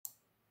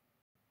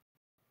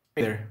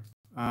Hey there.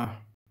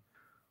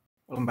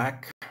 Welcome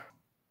back.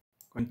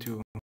 Going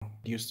to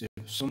use the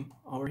Zoom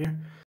over here.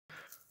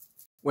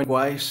 Went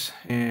wise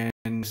and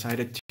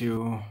decided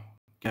to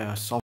get a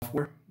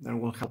software that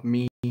will help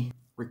me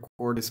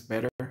record this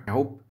better. I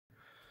hope.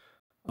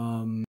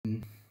 In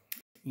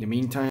the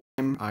meantime,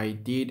 I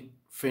did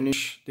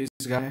finish this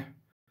guy.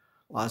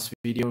 Last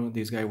video,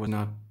 this guy was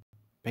not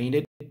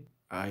painted.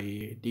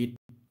 I did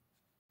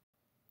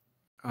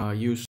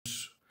use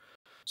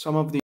some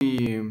of the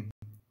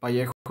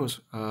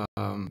Vallejo's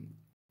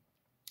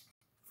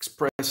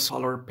express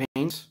color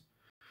paints,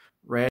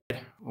 red,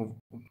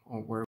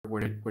 where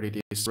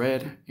it is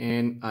red,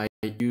 and I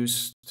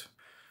used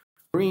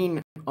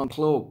green on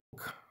cloak.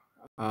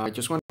 I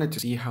just wanted to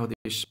see how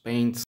these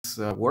paints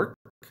work.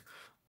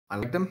 I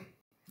like them.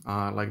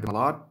 I like them a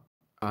lot.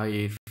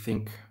 I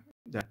think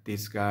that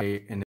this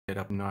guy ended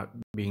up not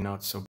being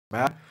not so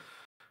bad.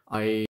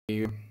 I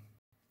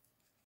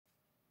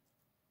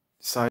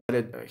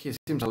decided he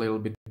seems a little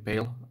bit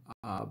pale,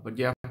 but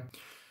yeah,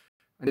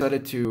 I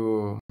decided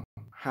to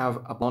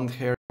have a blonde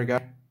hair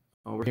guy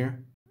over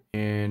here,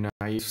 and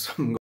I used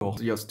some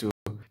gold just to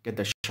get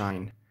the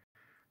shine.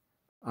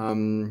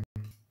 Went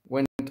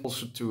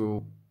also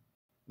to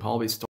the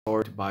hobby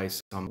store to buy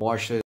some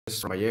washes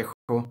from Vallejo,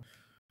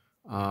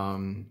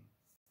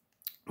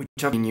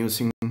 which I've been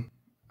using.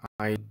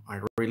 I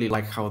really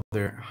like how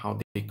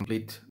they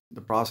complete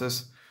the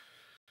process.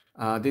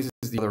 This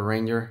is the other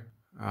Ranger.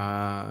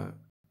 I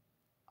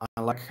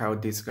like how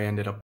this guy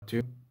ended up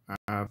too.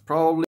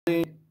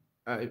 Probably,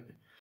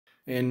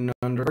 in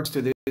regards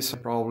to this, I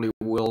probably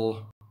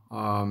will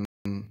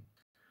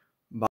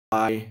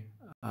buy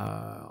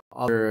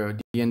other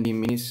D&D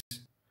minis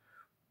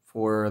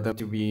for them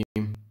to be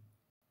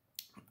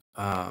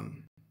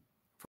um,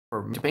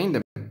 for me to paint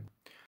them.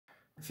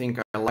 I think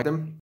I like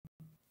them.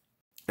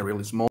 They're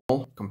really small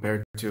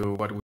compared to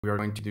what we are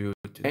going to do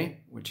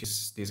today, which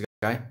is this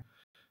guy.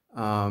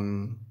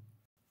 Um,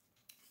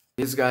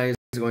 this guy is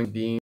going to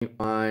be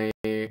my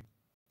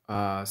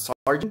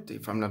sergeant,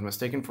 if I'm not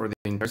mistaken, for the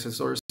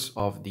intercessors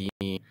of the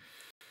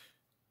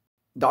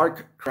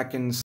Dark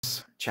Krakens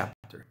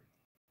chapter.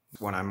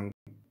 That's what I'm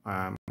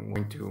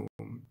going to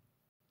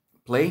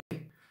play.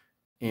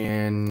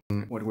 And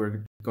what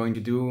we're going to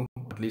do,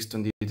 at least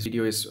on this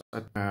video, is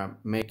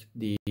make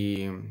the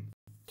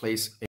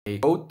place a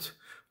coat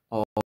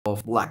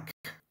of black,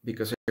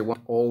 because I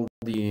want all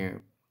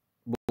the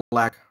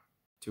black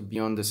to be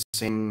on the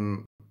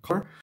same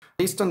color.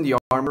 Based on the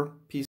armor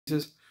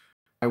pieces,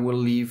 I will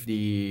leave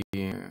the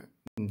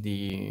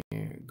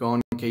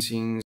gun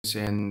casings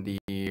and the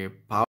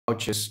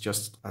pouches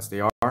just as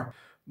they are,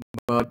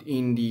 but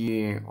in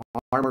the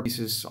armor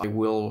pieces I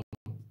will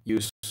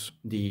use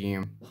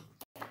the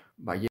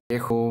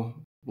Vallejo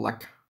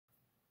black.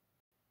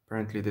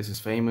 Apparently this is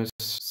famous,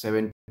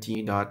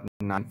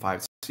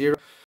 70.950.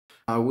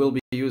 I will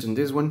be using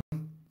this one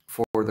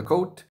for the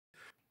coat.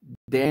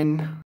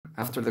 Then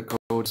after the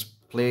coat is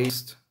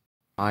placed,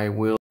 I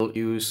will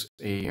use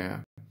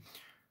a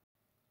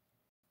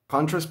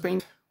contrast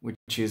paint,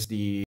 which is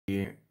the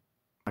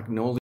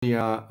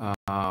Magnolia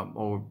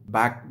or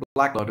Black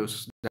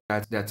Lotus.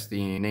 That's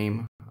the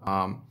name.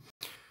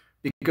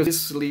 Because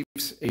this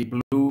leaves a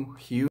blue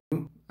hue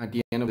at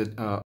the end of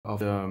the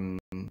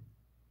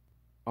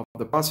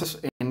process,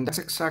 and that's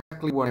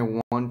exactly what I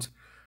want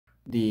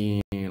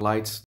the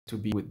lights to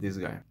be with this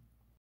guy.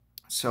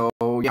 So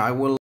yeah, I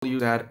will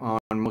use that on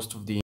most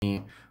of the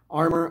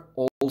armor.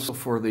 Also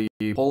for the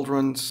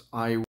pauldrons,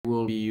 I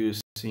will be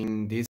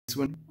using this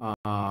one.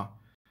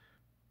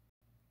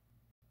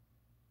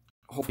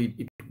 Hopefully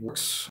it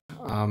works.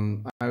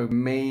 I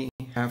may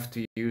have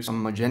to use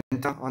some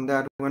magenta on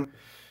that one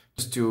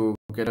just to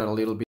get it a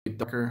little bit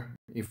darker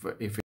if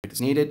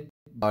it's needed.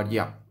 But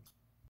yeah,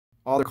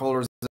 all the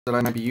colors that I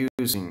might be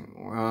using.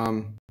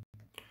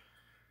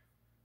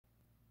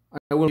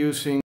 I will be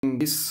using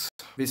this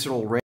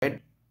visceral red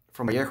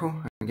from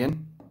Vallejo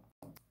again.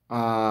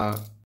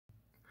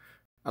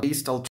 At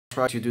least I'll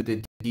try to do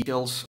the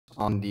details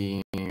on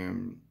the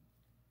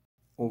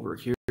over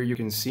here. You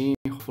can see,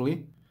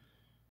 hopefully,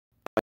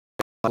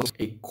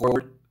 a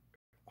cord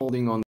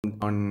holding on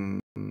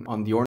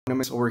the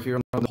ornaments over here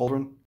on the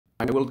pauldron.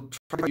 I will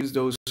try to use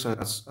those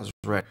as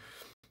red.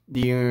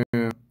 The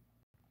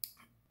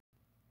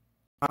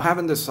I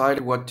haven't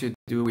decided what to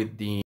do with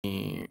the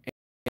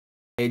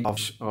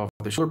edge of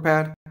the shoulder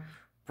pad.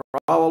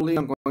 Probably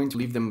I'm going to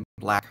leave them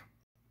black,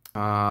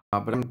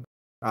 but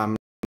I'm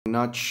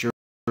not sure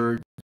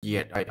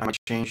yet. I might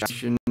change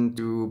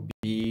to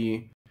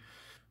be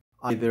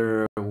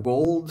either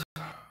gold,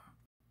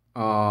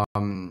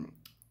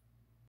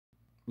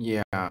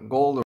 yeah,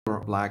 gold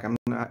or black.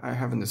 I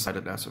haven't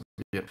decided as of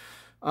yet.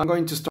 I'm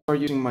going to start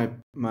using my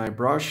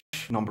brush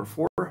number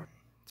 4.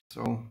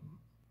 So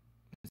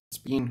it's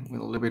been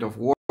with a little bit of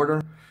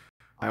water.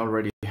 I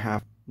already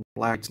have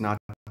black. It's not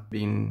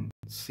being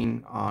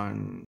seen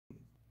on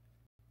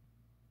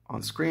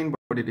the screen,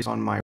 but it is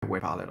on my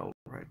wet palette. All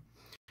right.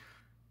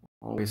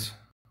 Always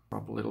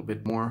drop a little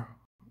bit more.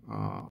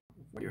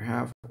 What you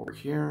have over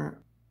here.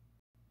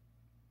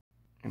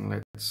 and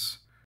let's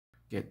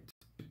get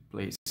to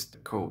place the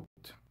coat.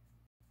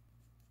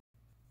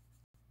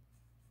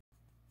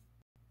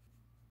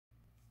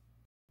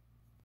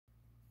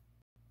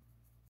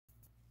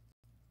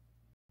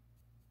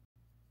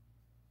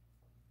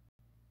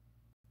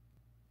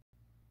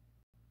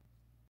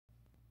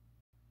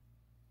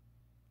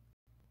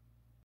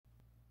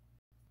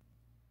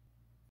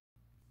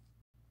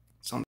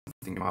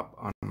 Something up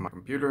on my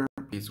computer.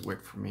 Please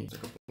wait for me a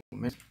couple of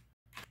minutes.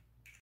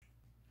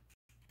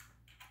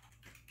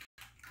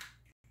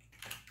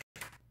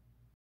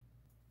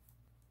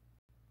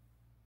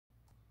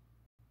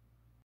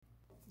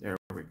 There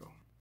we go.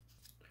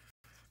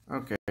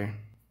 Okay.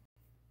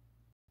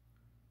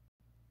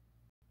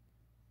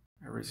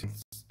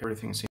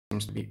 Everything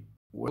seems to be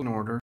well in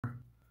order.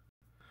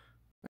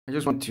 I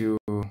just want to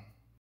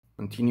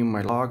continue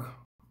my log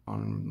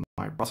on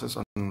my process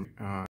on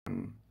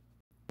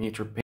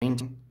miniature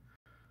painting.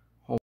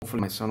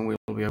 Hopefully my son will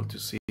be able to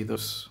see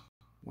this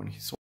when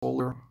he's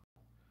older.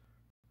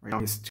 Right now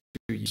he's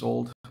 2 years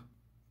old.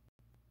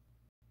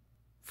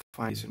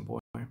 Fine, decent boy.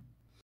 I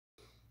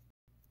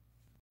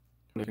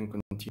can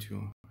continue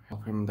to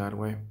help him that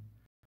way.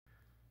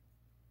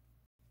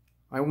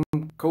 I'm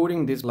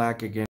coating this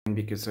black again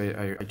because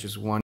I just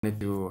wanted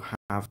to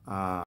have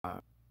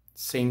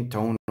same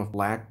tone of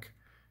black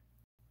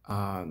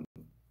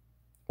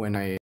when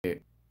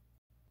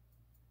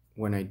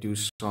I do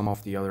some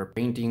of the other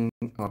paints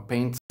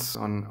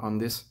on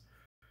this.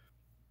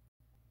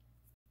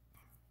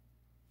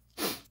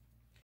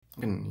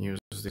 I can use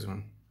this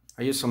one.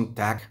 I use some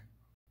tack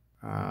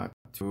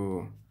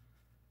to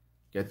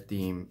get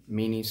the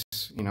minis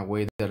in a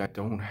way that I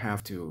don't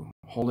have to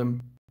hold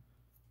them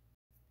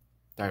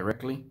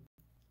directly.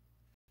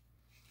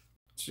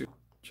 To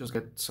just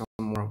get some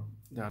more of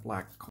that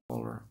black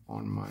color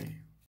on my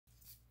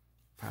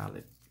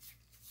palette.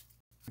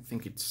 I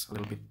think it's a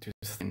little bit too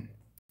thin.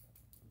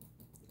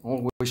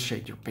 Always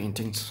shake your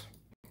paintings.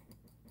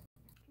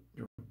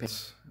 Your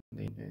paints,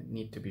 they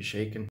need to be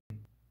shaken.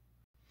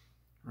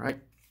 Right.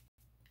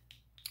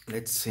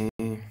 Let's see.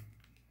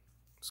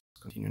 Let's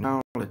continue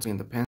now. Let's get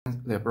the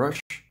brush.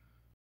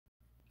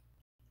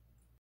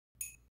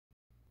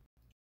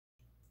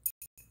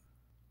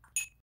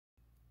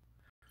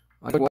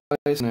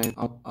 Otherwise,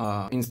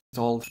 I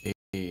installed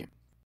a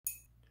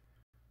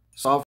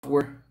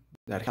software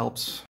that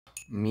helps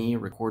me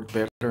record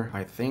better,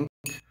 I think,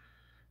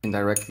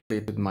 indirectly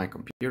with my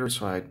computer,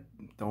 so I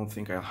don't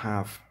think I'll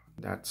have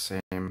that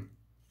same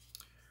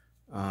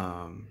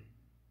time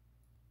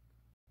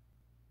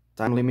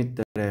limit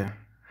that I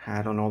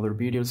had on other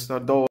videos,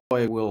 though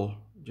I will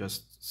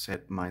just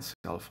set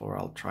myself, or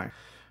I'll try.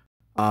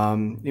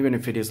 Even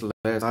if it is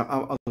less,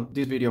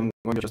 this video I'm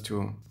going just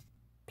to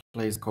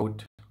place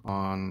code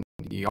on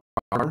the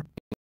R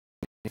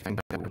if I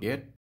will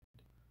get.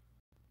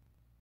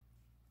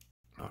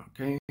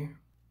 Okay,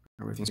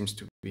 everything seems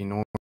to be in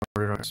order.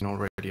 It's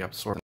already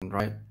absorbed,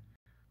 right,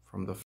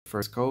 from the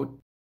first coat.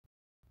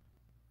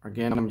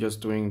 Again, I'm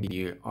just doing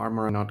the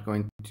armor. I'm not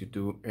going to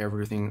do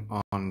everything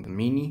on the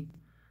mini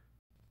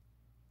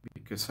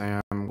because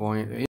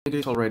it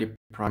is already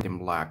primed in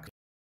black.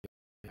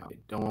 I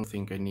don't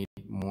think I need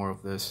more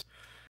of this.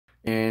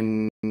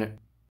 And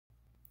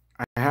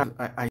I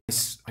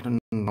don't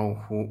know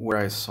where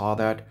I saw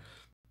that.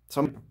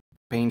 Somebody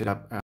painted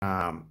up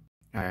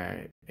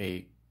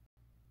a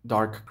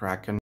Dark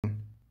Kraken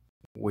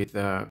with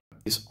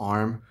his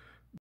arm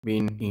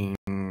being in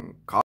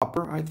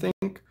copper, I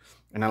think,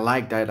 and I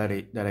like that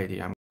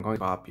idea. I'm going to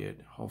copy it.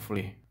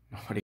 Hopefully,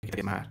 nobody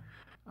gets mad.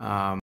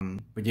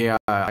 But yeah,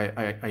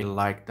 I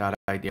like that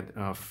idea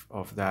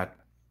of that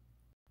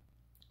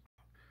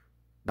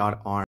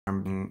arm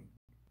being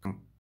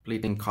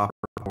complete in copper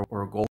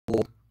or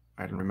gold.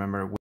 I don't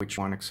remember which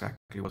one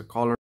exactly was the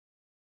color,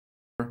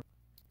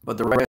 but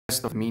the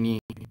rest of Mini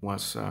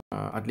was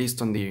at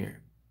least on the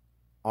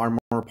armor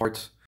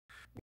part,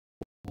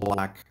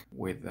 black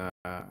with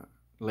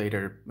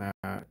later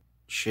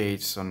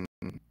shades on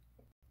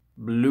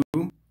blue,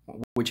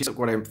 which is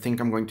what I think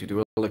I'm going to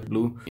do, like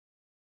blue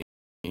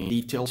in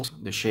details,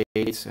 the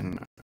shades, and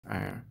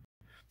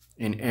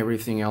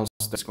everything else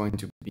that's going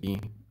to be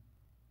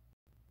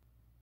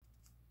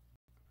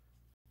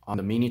on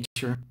the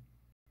miniature.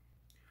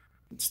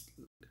 Let's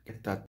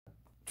get that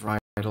dried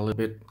a little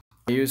bit.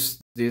 I use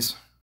this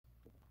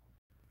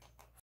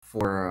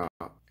for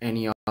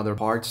any other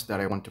parts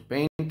that I want to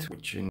paint,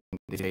 which in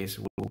this case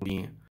will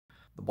be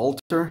the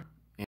bolter,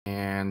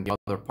 and the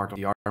other part of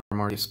the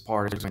armor. This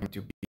part is going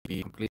to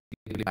be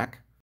completely black,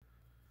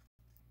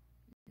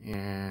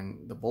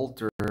 and the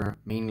bolter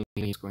mainly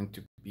is going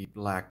to be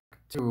black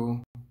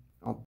too.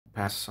 I'll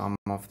pass some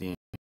of the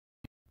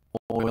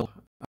oil,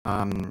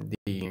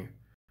 the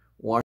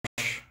wash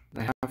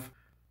I have,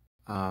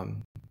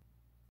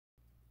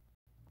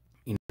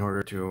 in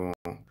order to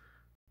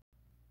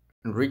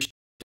enrich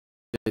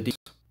the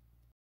details.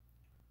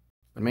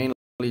 But mainly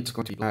it's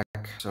going to be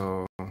black,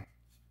 so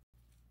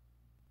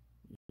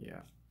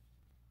yeah.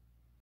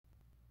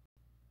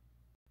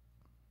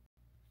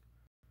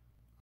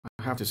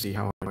 I have to see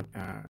how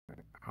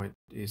how it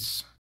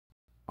is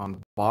on the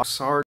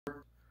box art,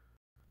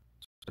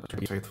 so to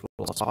be faithful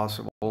as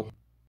possible.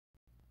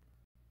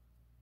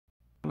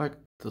 I like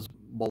those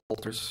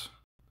bolters,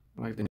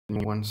 I like the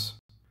new ones.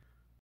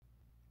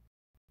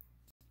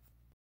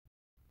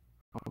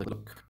 How they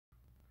look.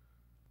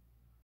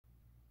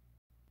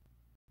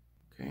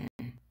 Okay,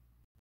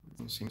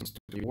 it seems to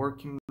be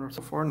working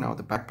so far. Now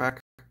the backpack.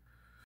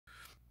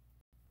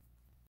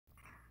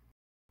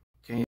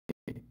 Okay,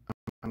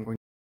 I'm going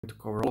to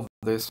cover all of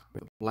this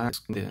with black,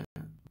 the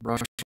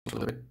brush a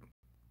little bit.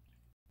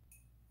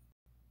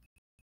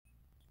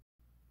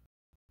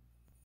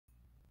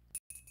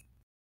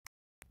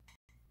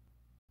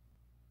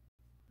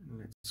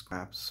 Let's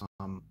grab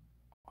some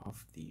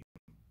of the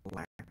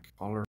black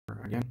color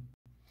again,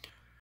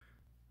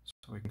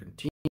 so we can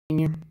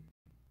continue.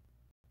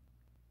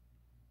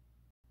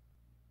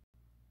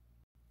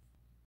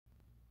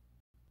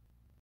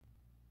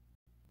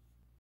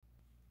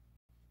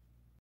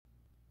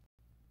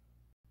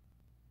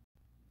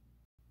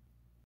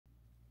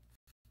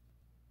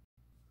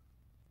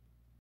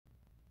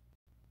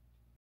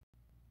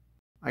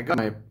 I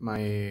got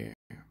I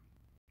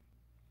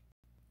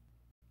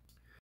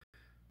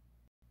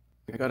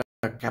got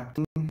a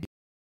captain,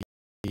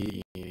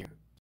 the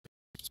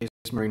Space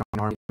Marine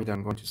Army that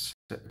I'm going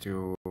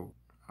to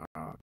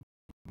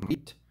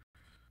meet,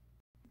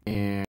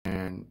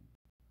 and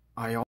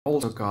I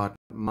also got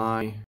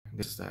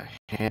this is the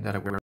hand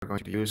that we're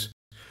going to use.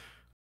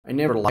 I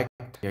never liked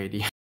the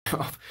idea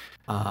of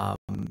half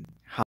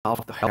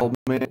the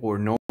helmet or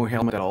no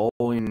helmet at all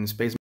in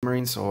Space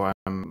Marine, so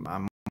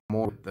I'm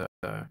more with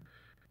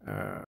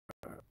uh,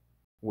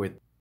 with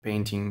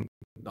painting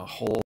the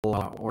whole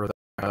or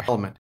the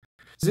helmet.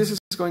 This is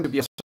going to be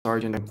a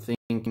sergeant. I'm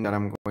thinking that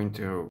I'm going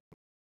to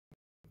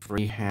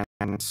freehand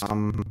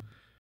some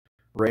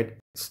red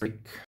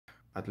streak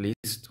at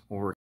least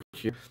over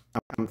here.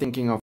 I'm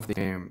thinking of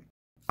the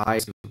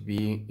eyes to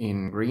be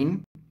in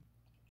green.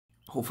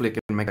 Hopefully I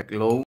can make a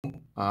glow.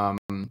 I'm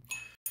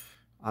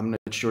not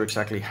sure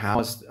exactly how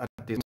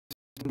at this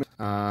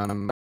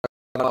moment.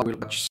 I will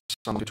watch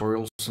some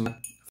tutorials on that.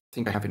 I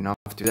think I have enough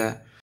to do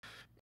that.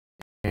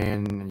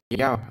 And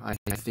yeah, I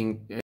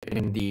think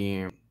in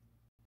the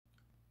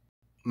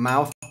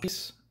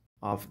mouthpiece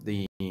of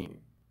the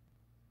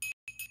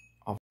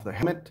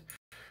helmet,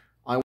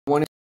 I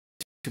wanted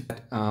to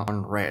put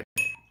on red.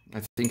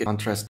 I think it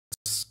contrasts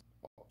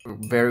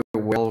very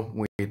well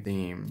with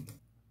the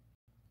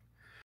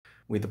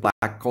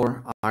black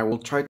color. I will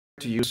try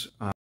to use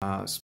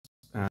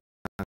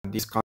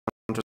this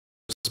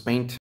contrast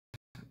paint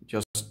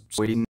just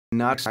so it is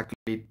not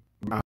exactly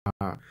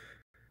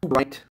too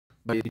bright,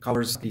 but it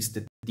covers at least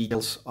the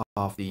details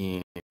of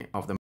the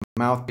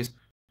mouthpiece.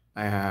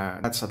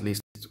 That's at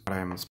least what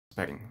I'm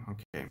expecting.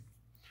 Okay,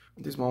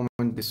 at this moment,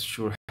 this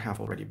should have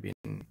already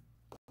been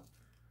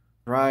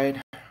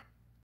dried,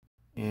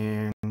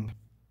 and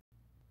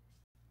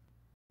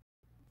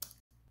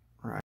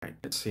right.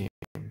 Let's see.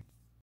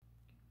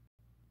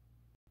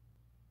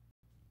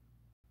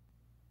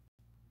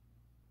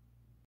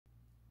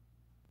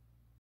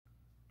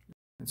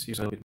 Let's use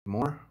a little bit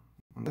more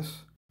on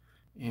this,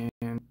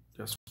 and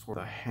just for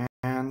the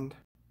hand.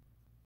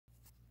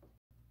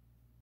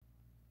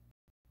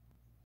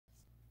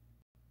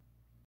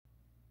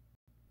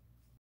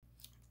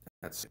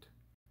 That's it.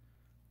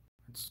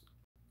 Let's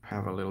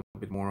have a little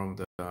bit more of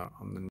the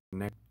on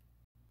the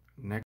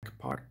neck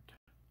part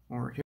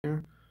over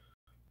here.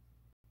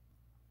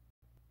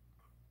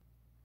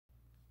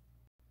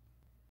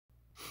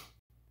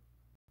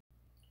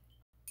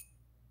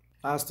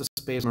 As the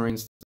Space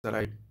Marines that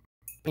I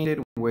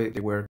painted with, they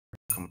were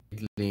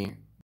completely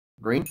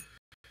green.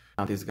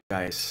 Now this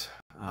guy is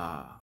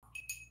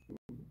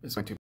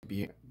going to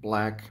be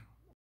black,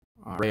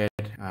 red,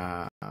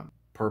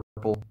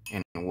 purple,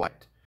 and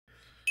white.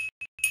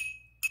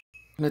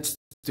 Let's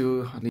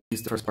do at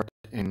least the first part,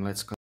 and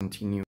let's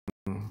continue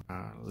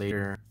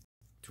later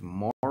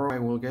tomorrow, I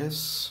will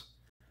guess.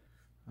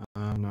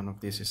 None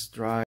of this is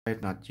dried,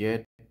 not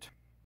yet.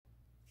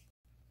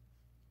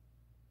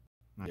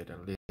 Not yet,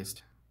 at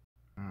least.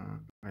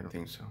 I don't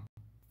think so.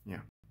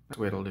 Yeah, let's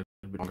wait a little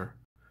bit longer.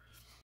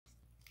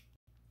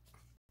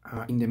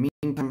 In the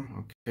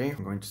meantime, okay,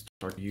 I'm going to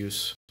start to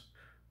use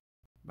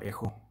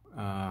Vallejo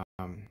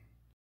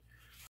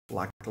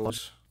black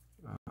gloss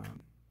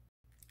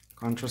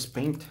contrast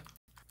paint.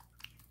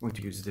 I'm going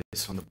to use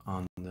this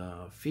on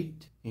the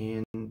feet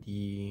and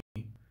the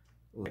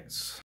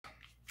legs.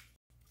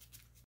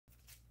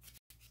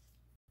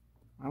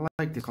 I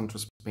like the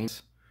contrast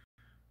paints.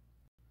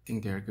 I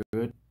think they're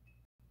good.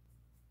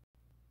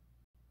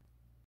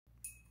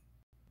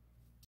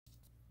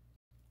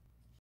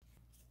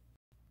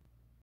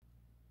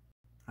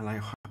 I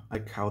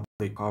like how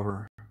they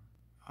cover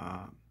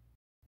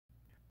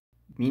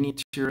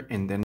miniature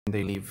and then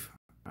they leave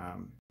a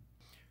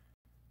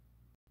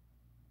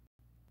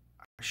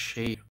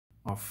shade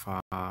of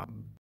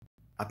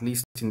at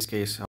least in this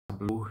case a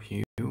blue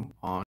hue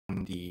on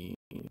the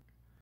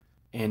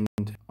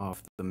end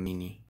of the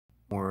mini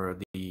or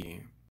the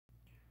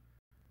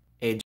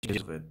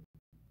edges of it.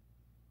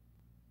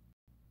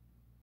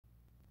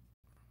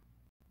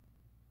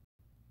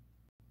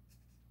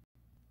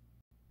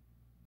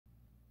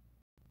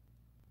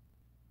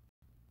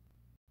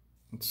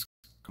 Let's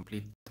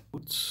complete the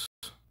boots.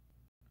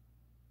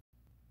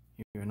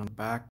 Even on the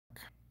back.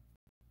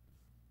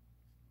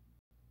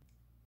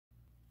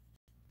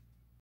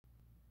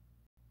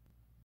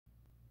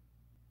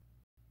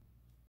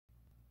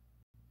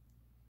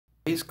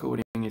 Base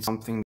coating is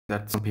something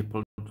that some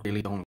people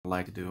really don't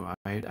like to do.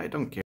 I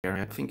don't care.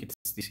 I think it's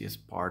the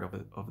easiest part of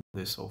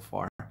this so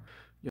far.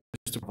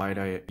 Just to provide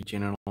a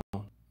general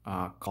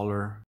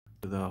color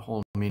to the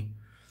whole me.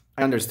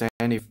 I understand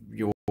if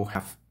you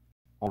have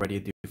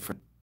already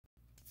different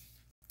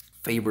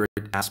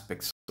favorite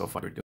aspects of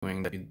what you're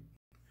doing that you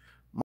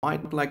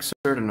might like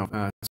certain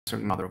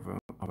other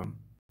of them.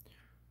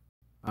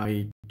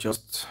 I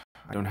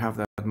don't have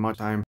that much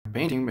time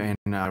painting,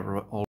 and I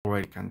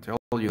already can tell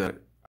you that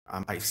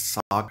I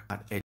suck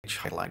at edge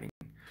highlighting,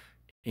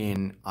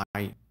 and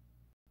I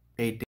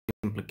hate the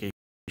implication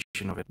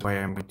of it. That's why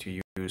I'm going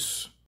to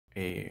use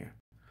a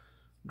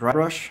dry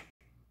brush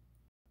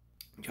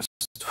just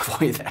to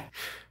avoid that.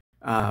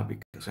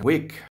 Because I'm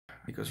weak.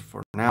 Because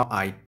for now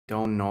I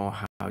don't know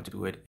how to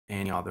do it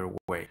any other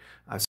way.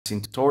 I've seen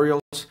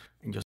tutorials,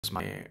 and just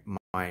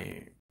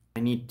I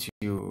need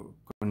to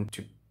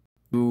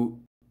do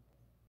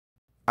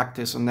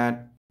practice on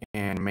that,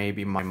 and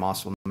maybe my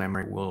muscle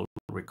memory will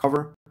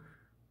recover,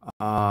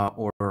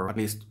 or at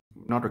least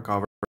not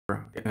recover,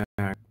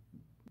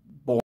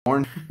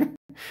 born,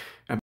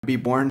 be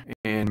born,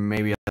 and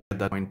maybe at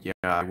that point, yeah,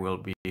 I will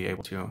be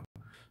able to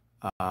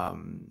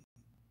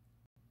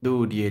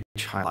do the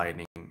edge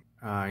highlighting.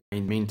 In the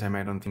meantime,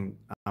 I don't think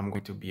I'm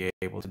going to be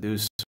able to do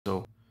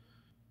so.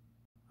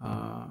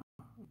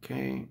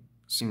 Okay,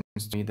 seems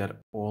to me that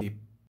all the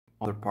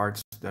other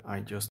parts that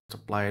I just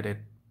applied it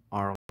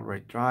are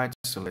already dried,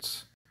 so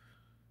let's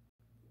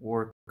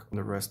work on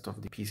the rest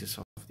of the pieces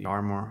of the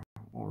armor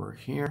over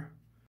here.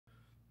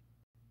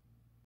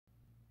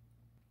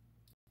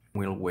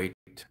 We'll wait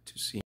to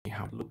see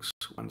how it looks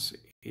once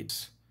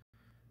it's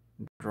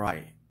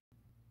dry.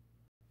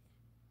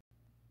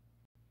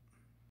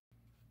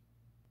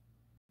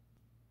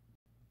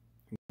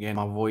 Again,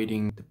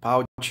 avoiding the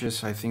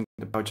pouches. I think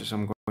the pouches,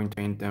 I'm going to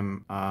paint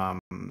them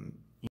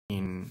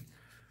in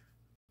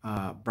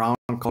brown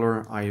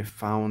color. I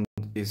found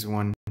this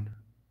one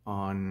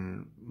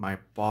on my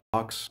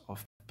box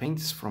of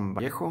paints from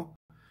Vallejo.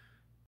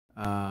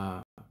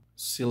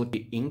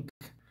 Silky ink.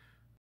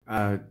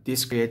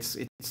 This creates,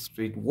 it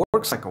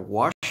works like a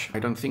wash. I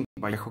don't think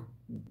Vallejo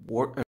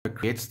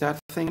creates that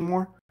thing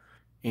anymore.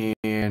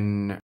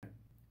 And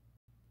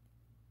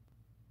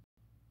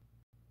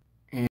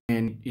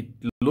it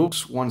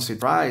looks, once it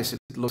dries, it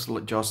looks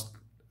just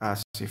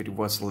as if it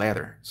was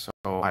leather. So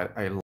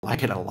I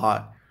like it a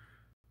lot.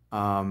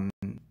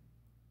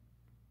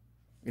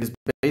 It is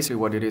basically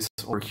what it is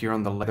over here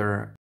on the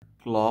leather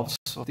gloves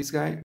of this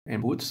guy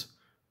and boots.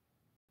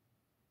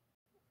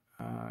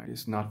 It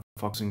is not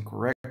focusing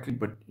correctly,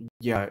 but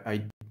yeah,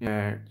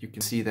 you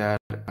can see that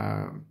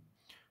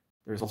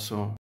there's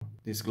also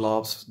these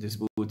gloves, these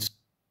boots.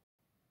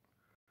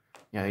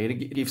 Yeah,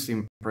 it gives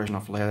the impression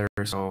of leather,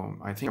 so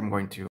I think I'm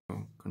going to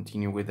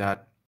continue with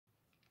that.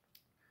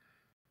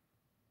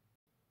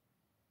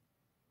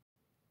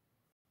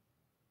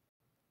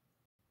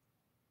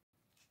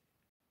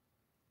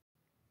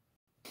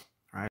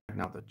 Right,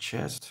 now the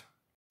chest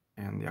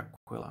and the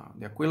aquila.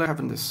 The aquila I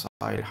haven't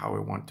decided how I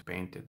want to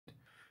paint it.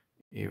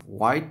 If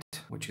white,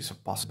 which is a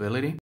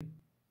possibility,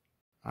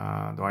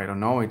 though I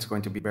don't know, it's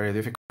going to be very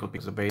difficult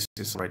because the base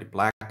is already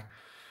black,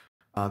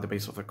 the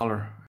base of the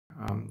color.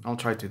 I'll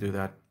try to do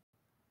that.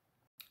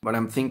 But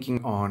I'm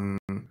thinking on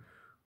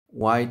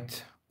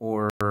white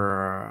or,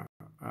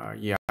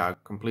 yeah,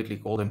 completely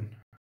golden.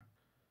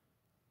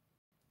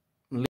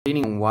 I'm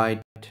leaning on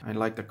white. I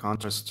like the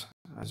contrast,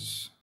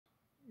 as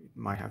it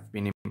might have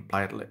been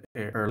implied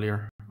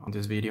earlier on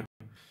this video.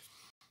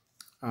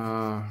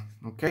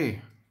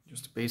 Okay,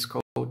 just a base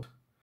coat.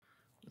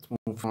 Let's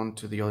move on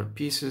to the other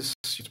pieces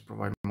to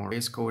provide more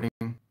base coating.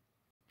 All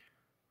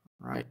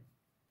right,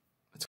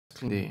 let's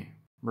clean the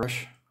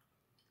brush.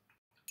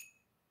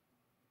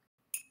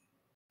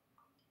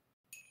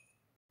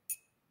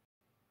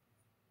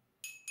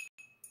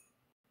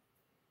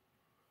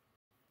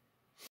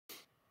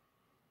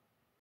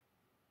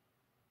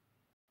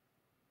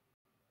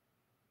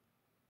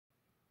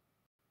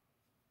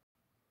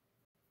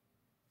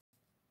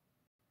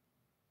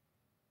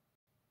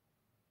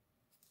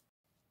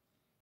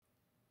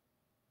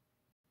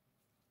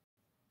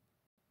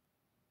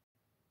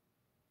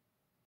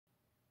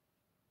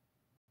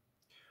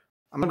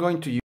 I'm not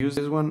going to use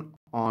this one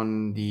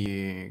on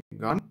the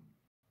gun.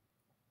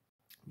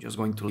 I'm just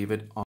going to leave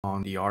it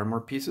on the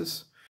armor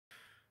pieces.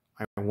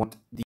 I want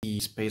the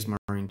Space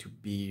Marine to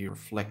be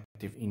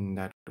reflective in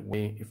that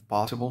way, if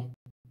possible.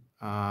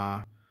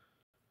 So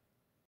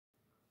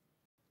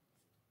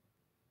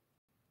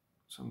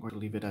I'm going to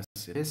leave it as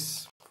it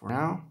is for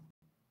now.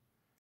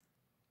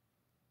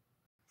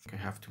 I think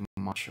I have to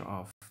much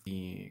of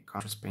the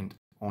contrast paint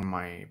on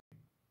my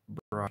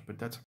brush, but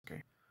that's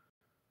okay.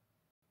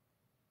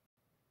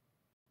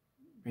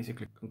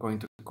 Basically, I'm going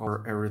to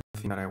cover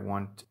everything that I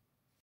want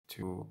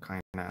to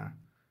kind of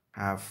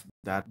have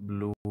that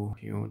blue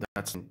hue.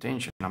 That's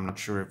intention. I'm not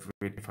sure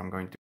if I'm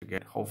going to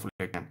get. Hopefully,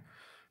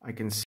 I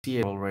can see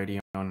it already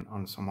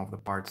on some of the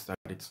parts that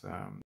it's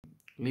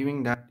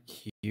leaving that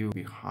hue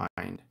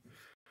behind.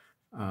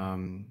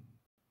 And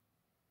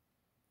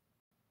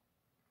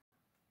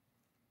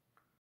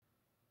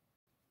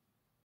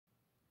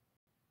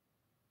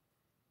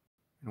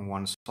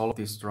once all of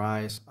this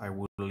dries, I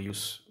will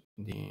use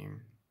the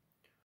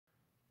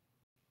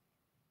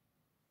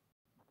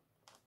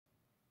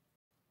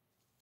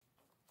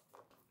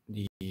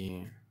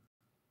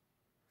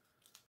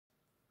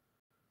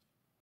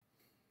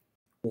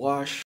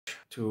wash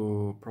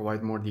to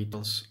provide more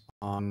details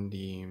on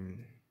the,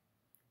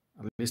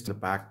 at least the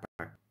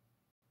backpack.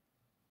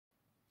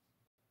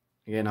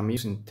 Again, I'm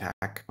using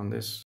tack on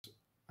this.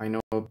 I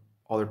know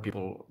other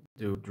people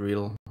do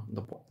drill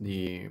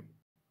the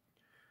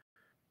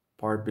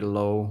part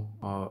below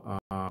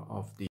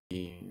of the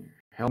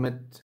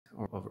helmet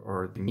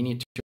or the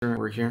miniature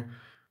over here.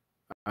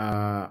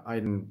 I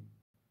don't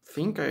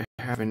think I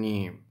have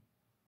any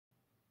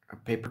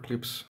paper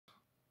clips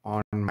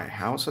on my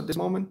house at this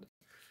moment.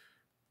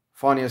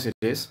 Funny as it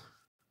is.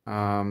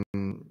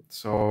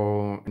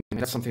 So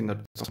that's something that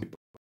some people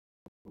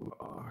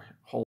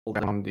hold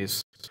down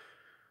these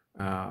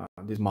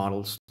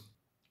models,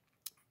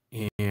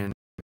 and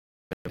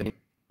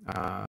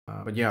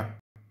but yeah.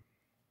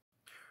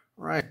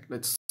 All right,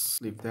 let's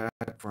leave that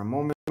for a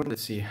moment.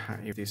 Let's see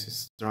if this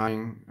is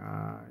drying.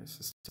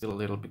 It's still a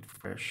little bit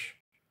fresh.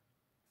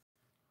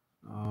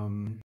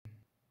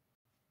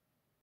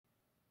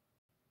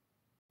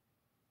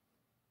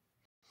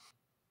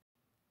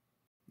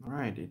 All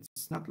right,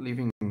 it's not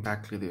leaving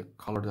exactly the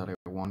color that I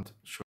want.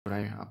 Should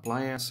I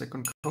apply a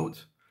second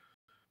coat?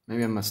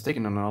 Maybe I'm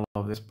mistaken on all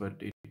of this,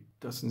 but it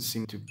doesn't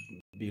seem to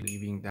be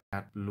leaving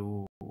that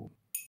blue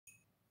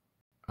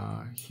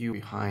hue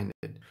behind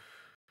it.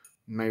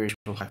 Maybe I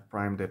should have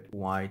primed it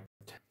white,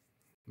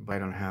 but I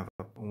don't have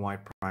a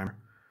white primer.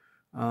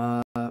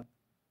 All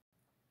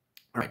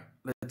right,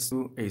 let's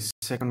do a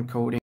second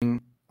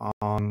coating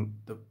on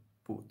the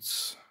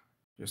boots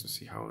just to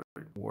see how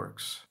it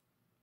works.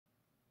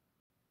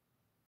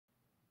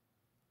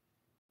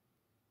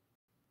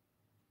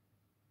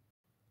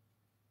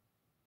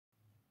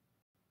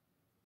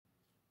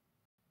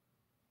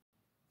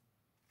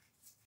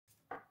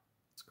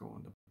 Let's go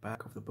on the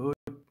back of the boot.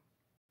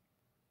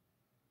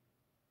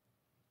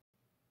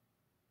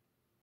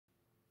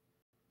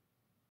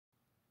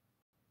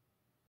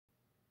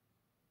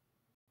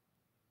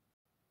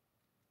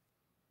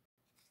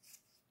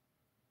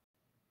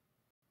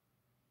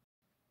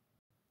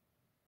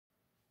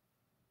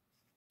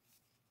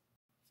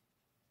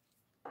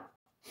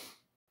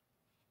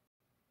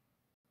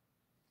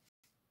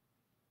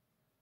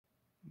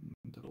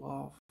 The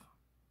glove,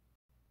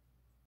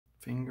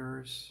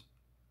 fingers,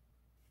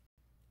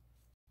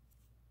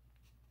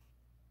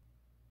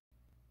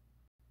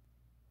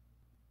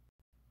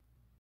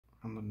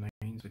 on the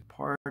nails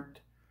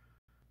part,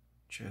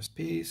 chest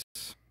piece,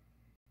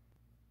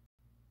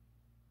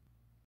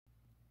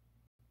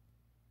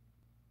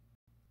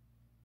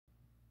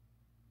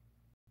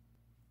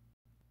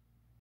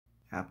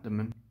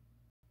 abdomen,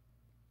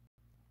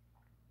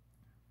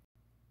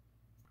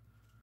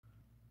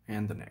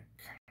 and the neck.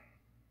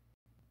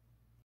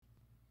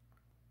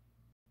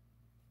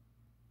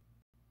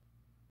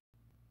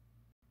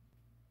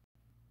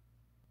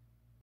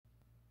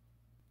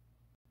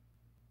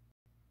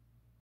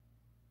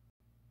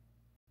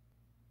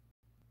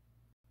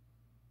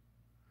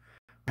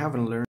 I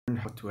haven't learned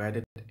how to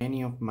edit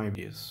any of my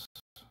videos,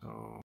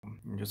 so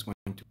I'm just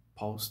going to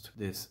post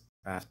this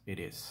as it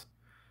is,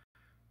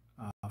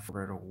 for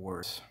better or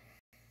worse.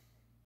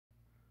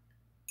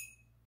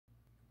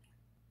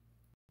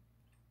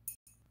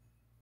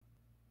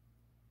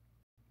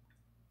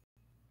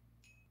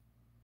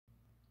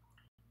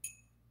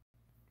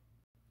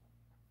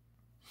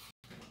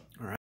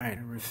 All right,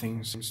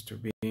 everything seems to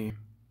be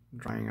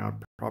drying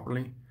out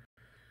properly.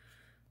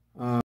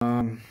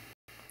 On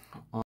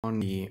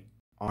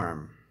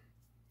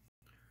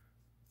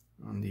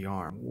the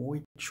arm,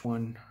 which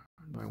one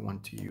do I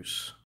want to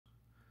use?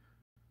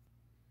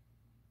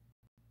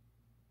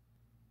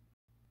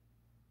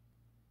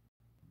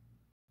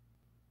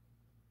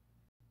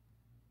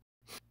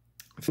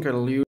 I think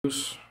I'll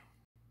use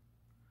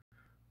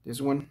this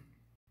one,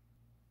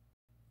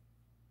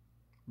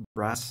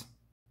 brass.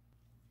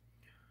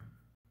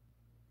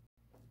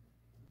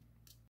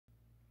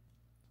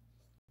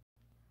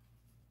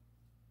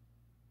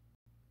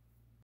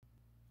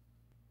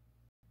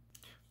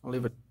 I'll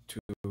leave it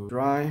to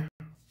dry,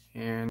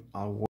 and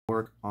I'll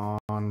work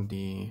on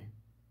the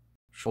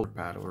shoulder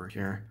pad over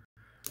here.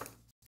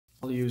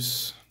 I'll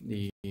use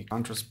the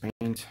contrast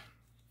paint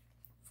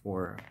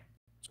for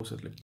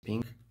supposedly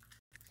pink,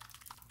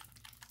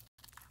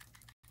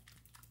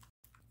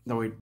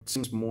 though it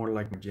seems more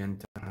like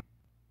magenta.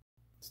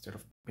 instead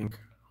of pink.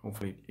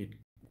 Hopefully it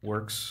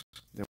works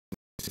the way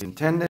it's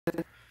intended.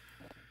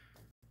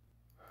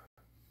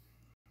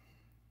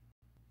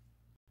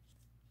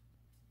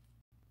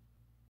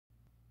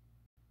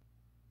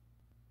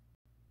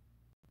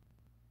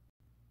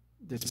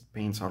 These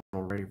paints are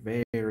already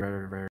very,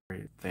 very,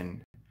 very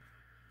thin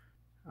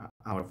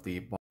out of the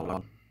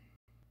bottle.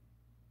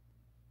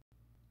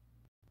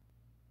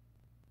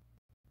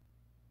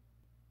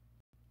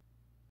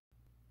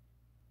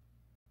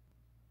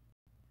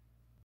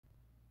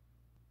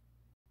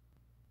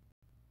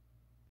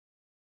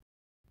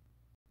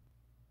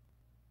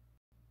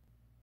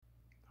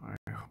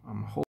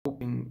 I'm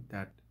hoping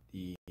that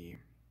the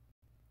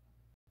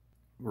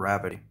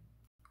gravity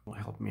will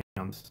help me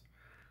on this.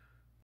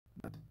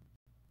 That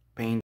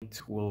paint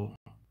will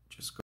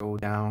just go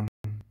down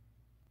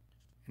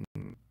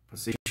and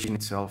position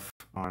itself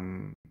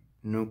on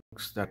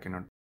nooks that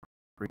cannot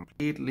break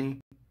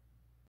completely,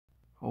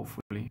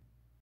 hopefully.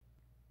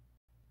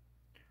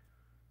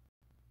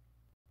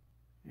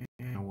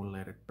 And I will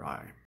let it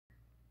dry.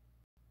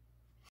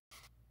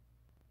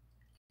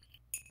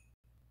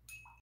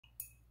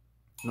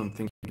 I don't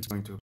think it's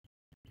going to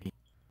be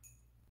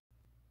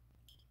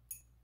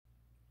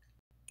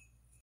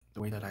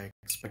the way that I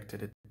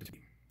expected it to be.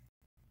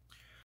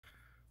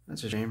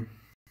 That's a shame.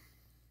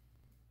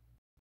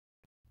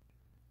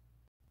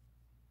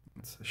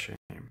 It's a shame.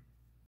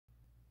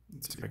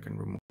 Let's see if I can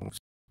remove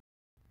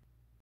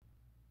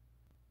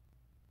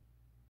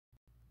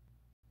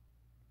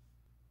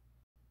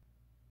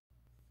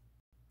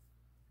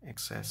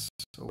excess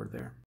over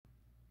there.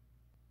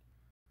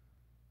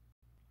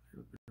 A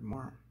little bit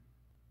more.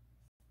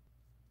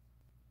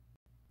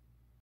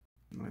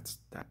 Let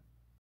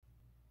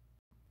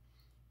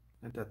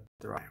that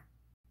dry.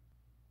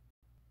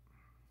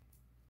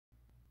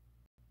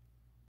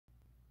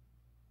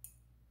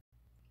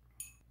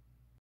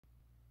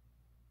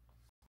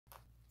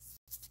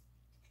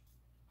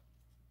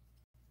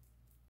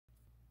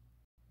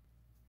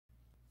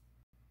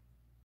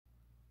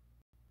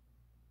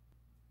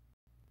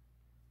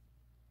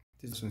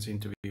 This doesn't seem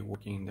to be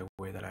working the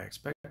way that I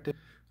expected.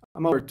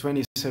 I'm over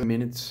 27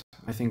 minutes.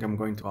 I think I'm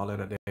going to call it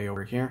a day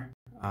over here.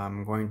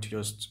 I'm going to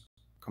just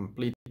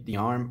complete the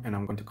arm and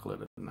I'm going to call it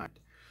a night.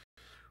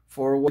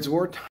 For what's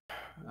worth,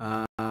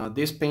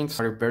 these paints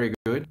are very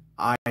good.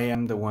 I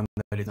am the one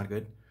that is not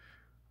good.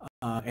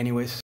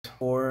 Anyways,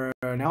 for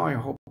now, I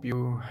hope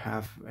you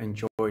have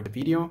enjoyed the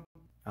video,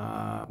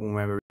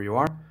 whomever you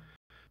are.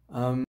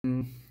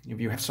 If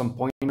you have some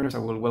pointers, I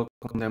will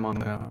welcome them on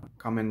the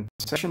comment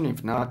section.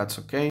 If not, that's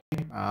okay.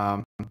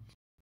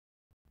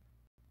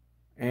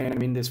 And I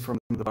mean this from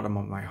the bottom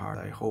of my heart.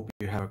 I hope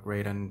you have a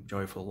great and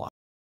joyful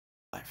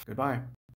life. Goodbye.